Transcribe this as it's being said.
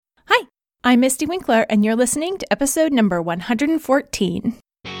I'm Misty Winkler, and you're listening to episode number 114.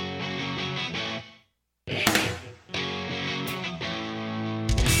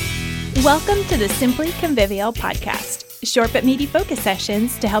 Welcome to the Simply Convivial podcast, short but meaty focus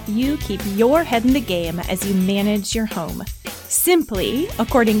sessions to help you keep your head in the game as you manage your home. Simply,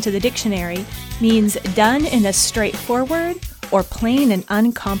 according to the dictionary, means done in a straightforward or plain and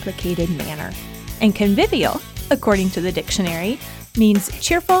uncomplicated manner. And convivial, according to the dictionary, means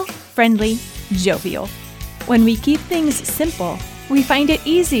cheerful, friendly, jovial. When we keep things simple, we find it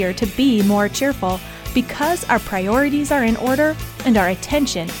easier to be more cheerful because our priorities are in order and our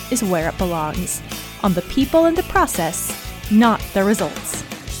attention is where it belongs, on the people and the process, not the results.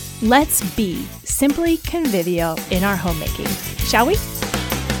 Let's be simply convivial in our homemaking, shall we?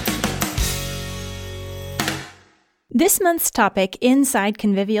 This month's topic inside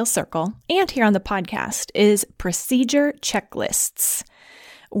Convivial Circle and here on the podcast is procedure checklists.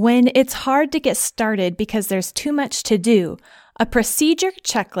 When it's hard to get started because there's too much to do, a procedure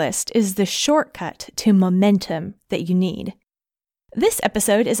checklist is the shortcut to momentum that you need. This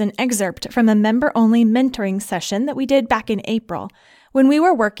episode is an excerpt from a member-only mentoring session that we did back in April when we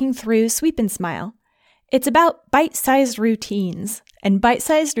were working through Sweep and Smile. It's about bite-sized routines, and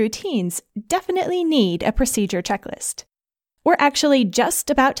bite-sized routines definitely need a procedure checklist. We're actually just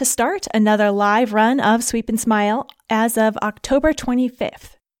about to start another live run of Sweep and Smile as of October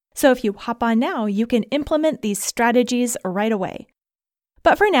 25th. So if you hop on now, you can implement these strategies right away.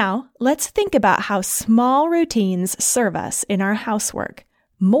 But for now, let's think about how small routines serve us in our housework,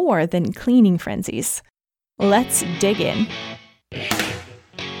 more than cleaning frenzies. Let's dig in.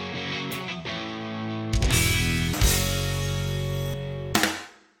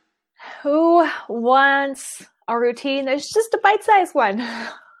 Who wants a routine that's just a bite-sized one?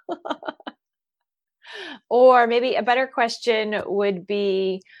 Or maybe a better question would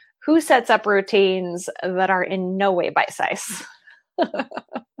be, who sets up routines that are in no way bite-sized?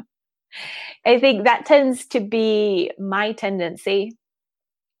 I think that tends to be my tendency.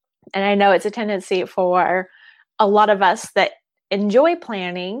 And I know it's a tendency for a lot of us that enjoy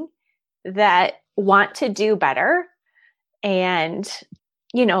planning, that want to do better, and,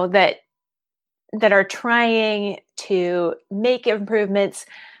 that are trying to make improvements.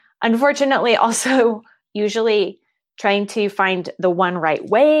 Unfortunately, also usually trying to find the one right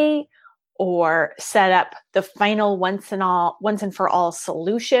way or set up the final once and for all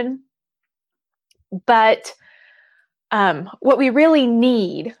solution. But what we really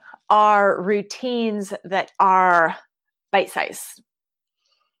need are routines that are bite-sized,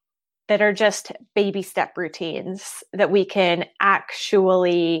 that are just baby step routines that we can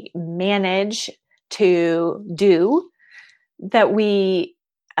actually manage to do, that we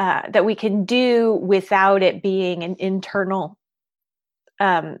can do without it being an internal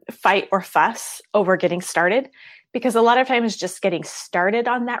fight or fuss over getting started. Because a lot of times just getting started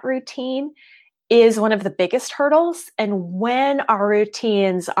on that routine is one of the biggest hurdles. And when our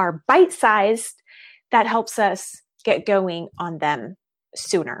routines are bite-sized, that helps us get going on them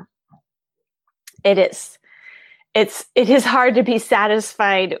sooner. It is hard to be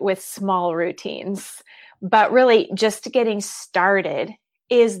satisfied with small routines, but really just getting started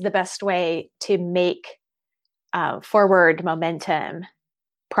is the best way to make forward momentum,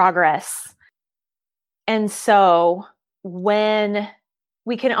 progress. And so when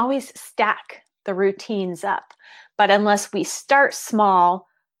we can always stack the routines up, but unless we start small,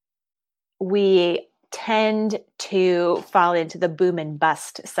 we tend to fall into the boom and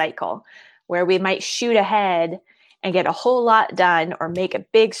bust cycle, where we might shoot ahead and get a whole lot done or make a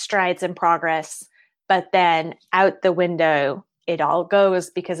big strides in progress, but then out the window, it all goes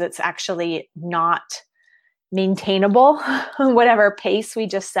because it's actually not maintainable, whatever pace we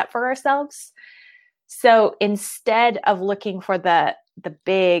just set for ourselves. So instead of looking for the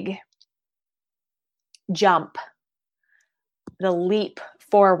big jump, the leap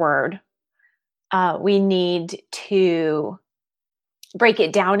forward, we need to break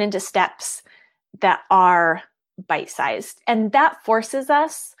it down into steps that are bite-sized. And that forces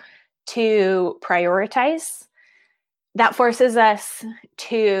us to prioritize. That forces us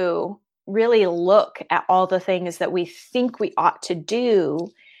to really look at all the things that we think we ought to do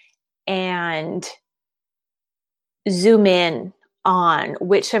and zoom in on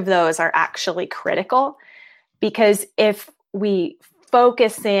which of those are actually critical. Because if we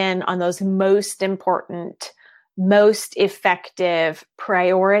focus in on those most important, most effective,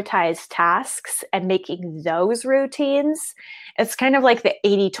 prioritized tasks and making those routines, it's kind of like the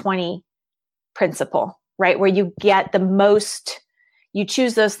 80-20 principle, right? Where you get the most, you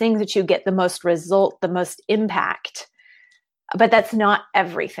choose those things that you get the most result, the most impact. But that's not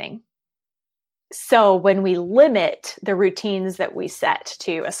everything. So when we limit the routines that we set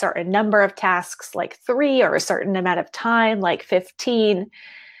to a certain number of tasks, like 3, or a certain amount of time, like 15,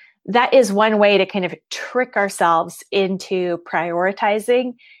 that is one way to kind of trick ourselves into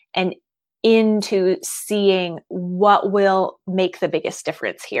prioritizing and into seeing what will make the biggest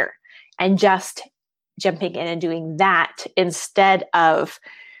difference here, and just jumping in and doing that instead of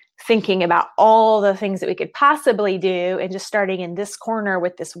thinking about all the things that we could possibly do and just starting in this corner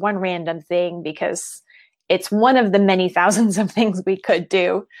with this one random thing because it's one of the many thousands of things we could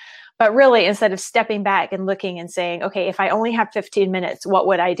do. But really, instead of stepping back and looking and saying, okay, if I only have 15 minutes, what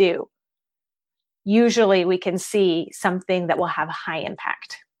would I do? Usually we can see something that will have a high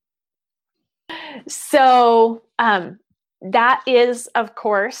impact. So that is, of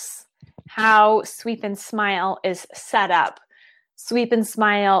course, how Sweep and Smile is set up. Sweep and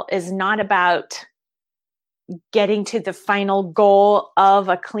Smile is not about getting to the final goal of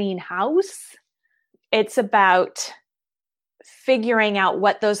a clean house. It's about figuring out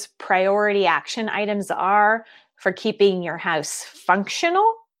what those priority action items are for keeping your house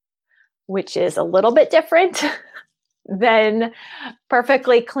functional, which is a little bit different than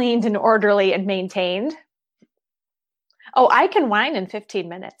perfectly cleaned and orderly and maintained. Oh, I can whine in 15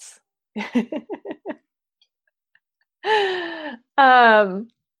 minutes.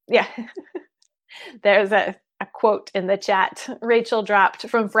 Yeah. There's a quote in the chat Rachel dropped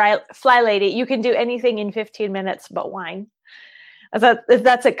from Fly Lady. You can do anything in 15 minutes but whine. If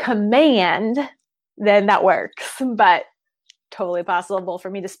that's a command, then that works. But totally possible for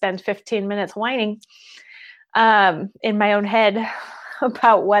me to spend 15 minutes whining in my own head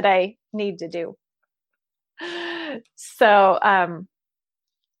about what I need to do. So,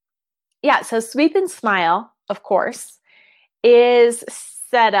 so Sweep and Smile, of course, is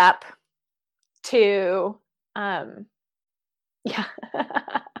set up to,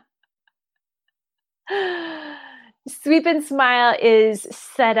 Sweep and Smile is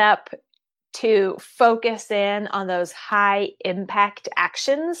set up to focus in on those high impact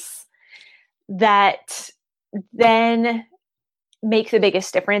actions that then make the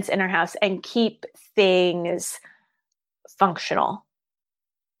biggest difference in our house and keep things functional,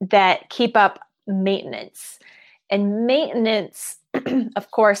 that keep up maintenance. And maintenance,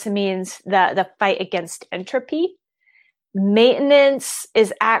 of course, means the fight against entropy. Maintenance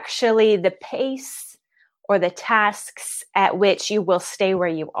is actually the pace or the tasks at which you will stay where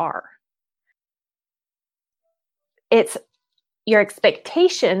you are. It's your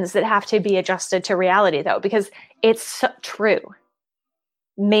expectations that have to be adjusted to reality, though, because it's so true.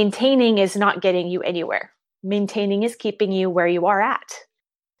 Maintaining is not getting you anywhere. Maintaining is keeping you where you are at.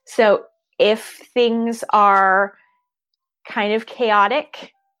 So if things are kind of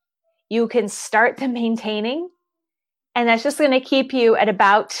chaotic, you can start the maintaining, and that's just going to keep you at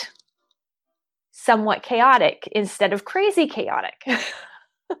about somewhat chaotic instead of crazy chaotic.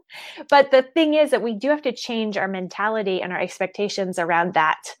 But the thing is that we do have to change our mentality and our expectations around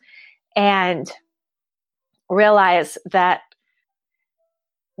that, and realize that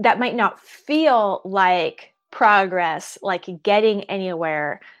that might not feel like progress, like getting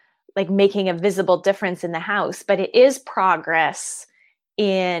anywhere, like making a visible difference in the house, but it is progress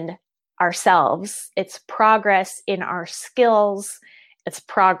in ourselves. It's progress in our skills. It's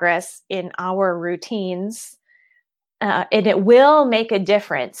progress in our routines. And it will make a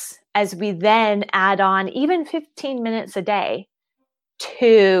difference as we then add on even 15 minutes a day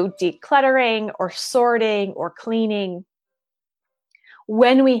to decluttering or sorting or cleaning.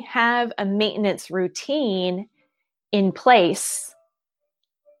 When we have a maintenance routine in place,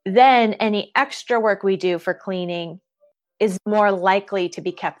 then any extra work we do for cleaning is more likely to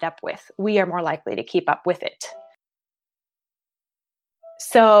be kept up with. We are more likely to keep up with it.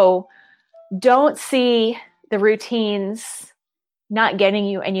 So don't see the routines not getting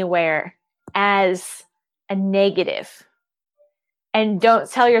you anywhere as a negative. And don't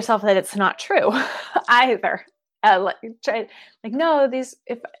tell yourself that it's not true either. No,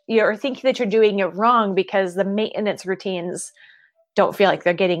 if you're thinking that you're doing it wrong because the maintenance routines don't feel like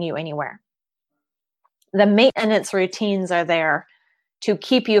they're getting you anywhere. The maintenance routines are there to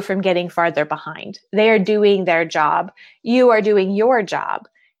keep you from getting farther behind. They are doing their job. You are doing your job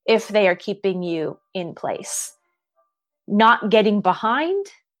if they are keeping you in place. Not getting behind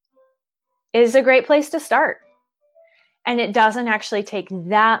is a great place to start. And it doesn't actually take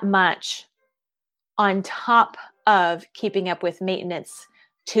that much on top of keeping up with maintenance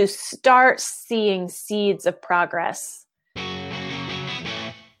to start seeing seeds of progress.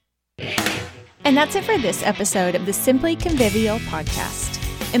 And that's it for this episode of the Simply Convivial podcast.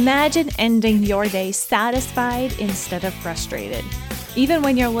 Imagine ending your day satisfied instead of frustrated. even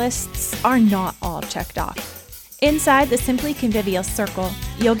when your lists are not all checked off. Inside the Simply Convivial Circle,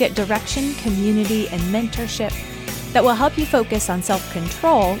 you'll get direction, community, and mentorship that will help you focus on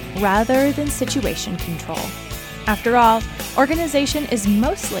self-control rather than situation control. After all, organization is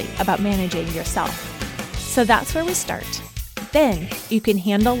mostly about managing yourself. So that's where we start. Then you can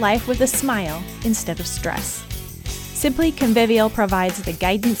handle life with a smile instead of stress. Simply Convivial provides the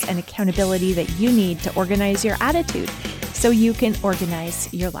guidance and accountability that you need to organize your attitude so you can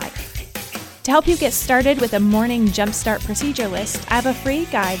organize your life. To help you get started with a morning jumpstart procedure list, I have a free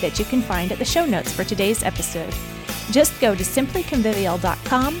guide that you can find at the show notes for today's episode. Just go to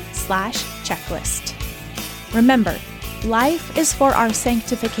simplyconvivial.com/checklist. Remember, life is for our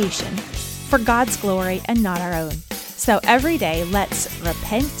sanctification, for God's glory and not our own. So every day, let's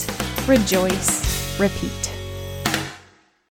repent, rejoice, repeat.